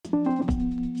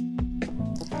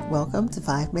Welcome to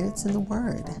 5 Minutes in the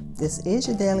Word. This is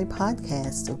your daily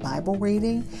podcast of Bible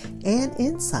reading and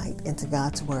insight into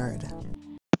God's Word.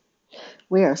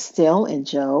 We are still in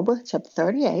Job chapter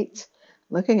 38,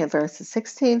 looking at verses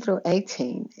 16 through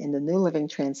 18 in the New Living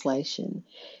Translation.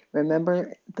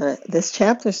 Remember, this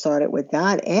chapter started with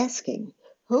God asking,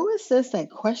 "Who is this that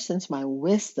questions my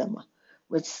wisdom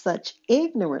with such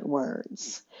ignorant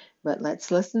words?" But let's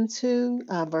listen to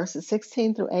verses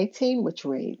 16 through 18, which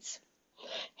reads,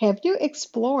 "Have you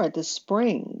explored the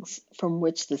springs from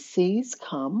which the seas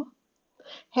come?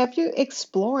 Have you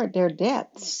explored their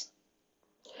depths?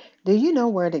 Do you know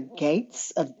where the gates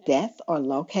of death are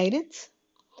located?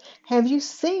 Have you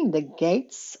seen the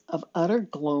gates of utter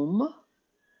gloom?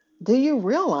 Do you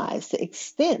realize the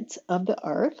extent of the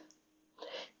earth?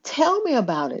 Tell me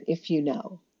about it if you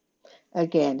know."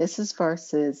 Again, this is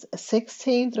verses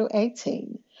 16 through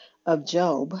 18 of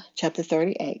Job chapter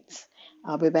 38.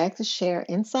 I'll be back to share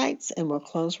insights and we'll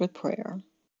close with prayer.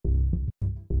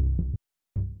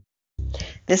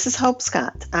 This is Hope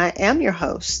Scott. I am your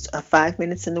host of 5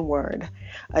 Minutes in the Word,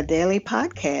 a daily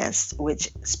podcast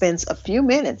which spends a few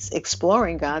minutes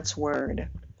exploring God's Word.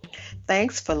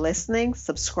 Thanks for listening,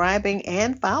 subscribing,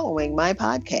 and following my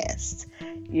podcast.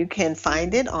 You can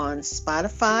find it on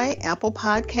Spotify, Apple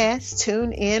Podcasts,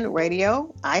 TuneIn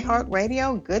Radio,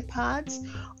 iHeartRadio, Good Pods,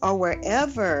 or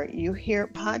wherever you hear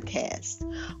podcasts.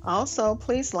 Also,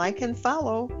 please like and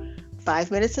follow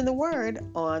 5 Minutes in the Word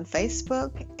on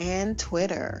Facebook and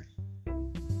Twitter.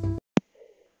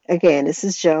 Again, this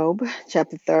is Job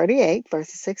chapter 38,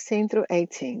 verses 16 through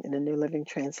 18 in the New Living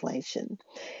Translation.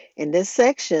 In this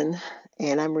section,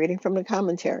 and I'm reading from the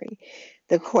commentary,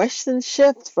 the question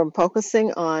shifts from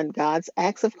focusing on God's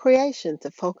acts of creation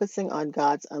to focusing on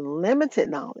God's unlimited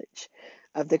knowledge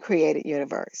of the created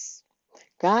universe.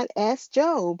 God asked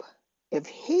Job if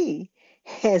he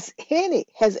has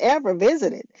ever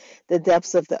visited the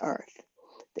depths of the earth.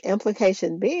 The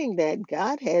implication being that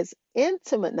God has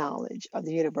intimate knowledge of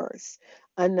the universe,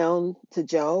 unknown to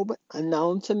Job,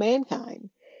 unknown to mankind.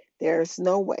 There's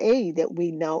no way that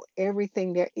we know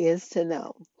everything there is to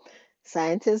know.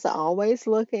 Scientists are always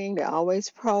looking, they're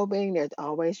always probing, they're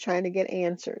always trying to get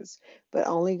answers, but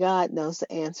only God knows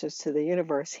the answers to the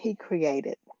universe He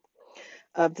created.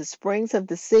 Of the springs of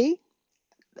the sea,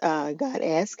 God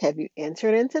asks, have you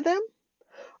entered into them?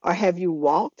 Or have you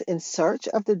walked in search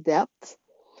of the depths?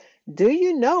 Do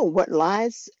you know what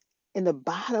lies in the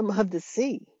bottom of the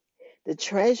sea? The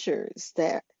treasures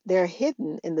that they're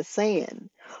hidden in the sand?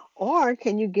 Or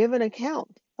can you give an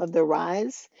account of the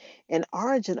rise and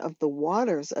origin of the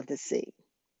waters of the sea?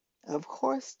 Of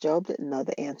course, Job didn't know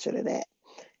the answer to that.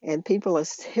 And people are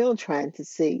still trying to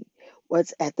see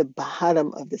what's at the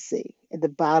bottom of the sea, at the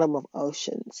bottom of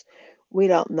oceans. We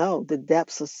don't know. The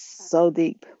depths are so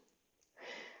deep.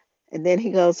 And then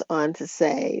he goes on to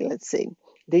say, let's see,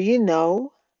 do you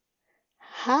know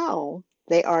how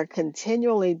they are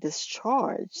continually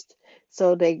discharged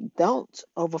so they don't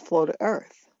overflow the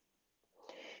earth?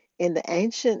 In the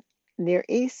ancient Near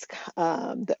East,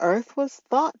 the earth was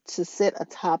thought to sit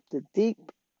atop the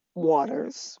deep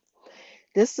waters.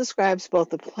 This describes both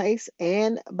the place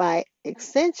and, by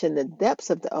extension, the depths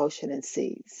of the ocean and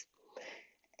seas.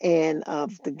 And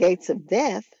of the gates of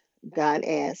death, God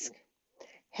asked,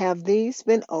 have these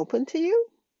been opened to you?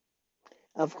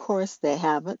 Of course, they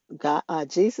haven't.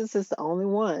 Jesus is the only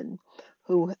one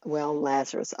who, well,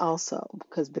 Lazarus also,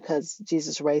 because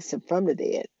Jesus raised him from the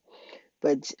dead.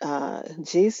 But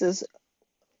Jesus,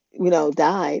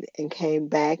 died and came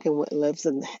back and lives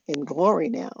in glory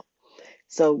now.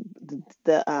 So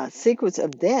the secrets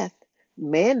of death,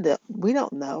 we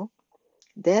don't know.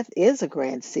 Death is a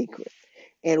grand secret.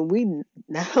 And we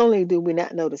not only do we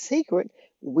not know the secret,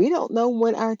 we don't know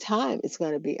when our time is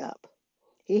going to be up.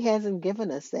 He hasn't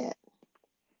given us that.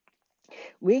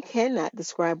 We cannot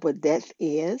describe what death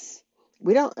is.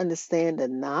 We don't understand the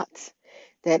knot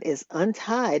that is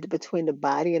untied between the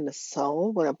body and the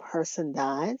soul when a person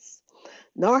dies,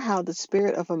 nor how the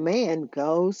spirit of a man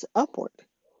goes upward.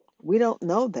 We don't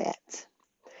know that.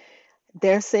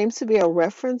 There seems to be a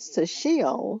reference to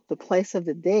Sheol, the place of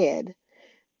the dead,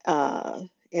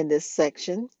 in this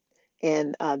section.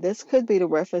 And this could be the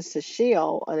reference to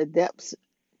Sheol or the depths,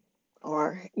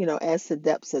 or, as the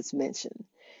depths that's mentioned.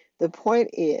 The point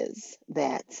is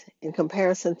that in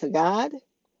comparison to God,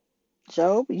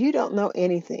 Job, you don't know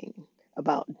anything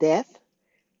about death,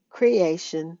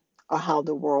 creation, or how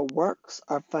the world works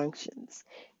or functions.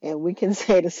 And we can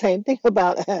say the same thing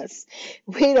about us.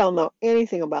 We don't know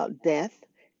anything about death,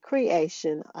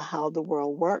 creation, or how the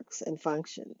world works and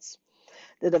functions.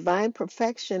 The divine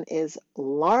perfection is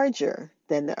larger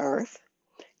than the earth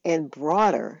and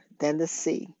broader than the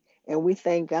sea. And we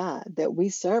thank God that we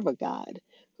serve a God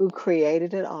who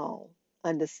created it all,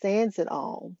 understands it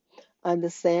all,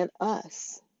 understands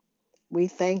us. We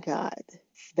thank God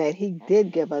that He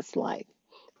did give us life.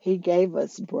 He gave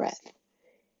us breath.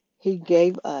 He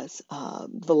gave us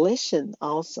volition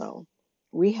also.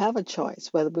 We have a choice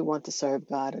whether we want to serve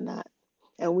God or not.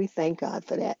 And we thank God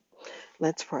for that.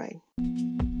 Let's pray.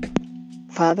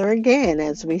 Father, again,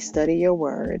 as we study your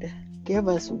word, give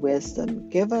us wisdom,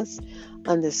 give us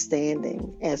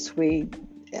understanding as we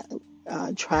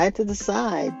try to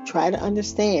decide, try to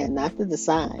understand, not to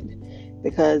decide,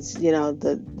 because,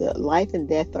 the life and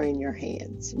death are in your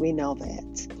hands. We know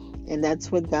that. And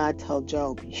that's what God told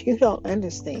Job. You don't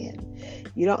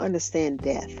understand. You don't understand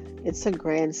death. It's a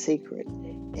grand secret.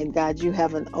 And God, you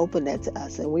haven't opened that to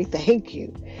us. And we thank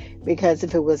you. Because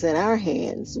if it was in our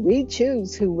hands, we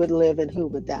choose who would live and who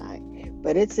would die.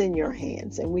 But it's in your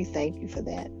hands. And we thank you for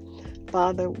that.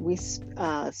 Father, we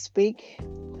speak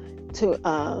to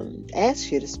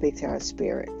ask you to speak to our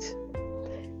spirit.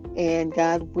 And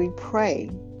God, we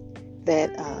pray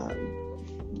that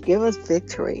give us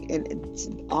victory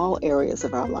in all areas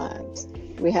of our lives.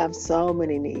 We have so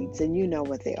many needs, and you know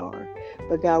what they are.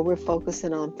 But God, we're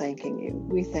focusing on thanking you.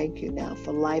 We thank you now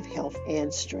for life, health,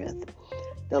 and strength.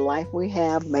 The life we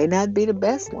have may not be the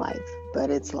best life, but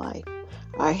it's life.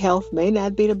 Our health may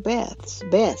not be the best.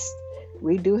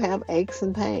 We do have aches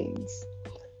and pains,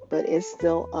 but it's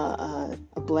still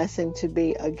a blessing to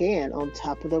be again on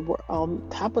top of the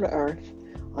earth,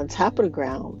 on top of the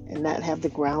ground, and not have the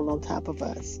ground on top of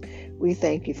us. We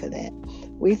thank you for that.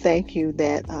 We thank you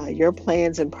that your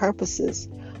plans and purposes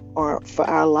are for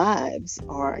our lives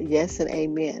are yes and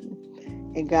amen.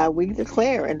 And God, we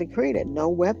declare and decree that no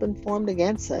weapon formed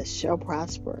against us shall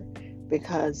prosper,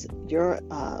 because your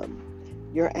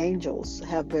angels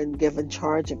have been given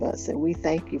charge of us, and we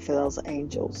thank you for those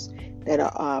angels that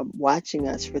are watching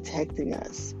us, protecting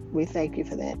us. We thank you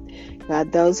for that.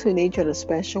 God, those who need you in a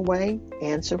special way,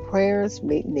 answer prayers,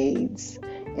 meet needs,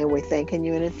 and we're thanking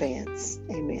you in advance.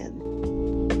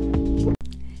 Amen.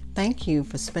 Thank you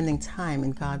for spending time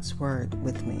in God's Word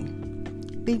with me.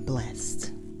 Be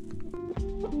blessed.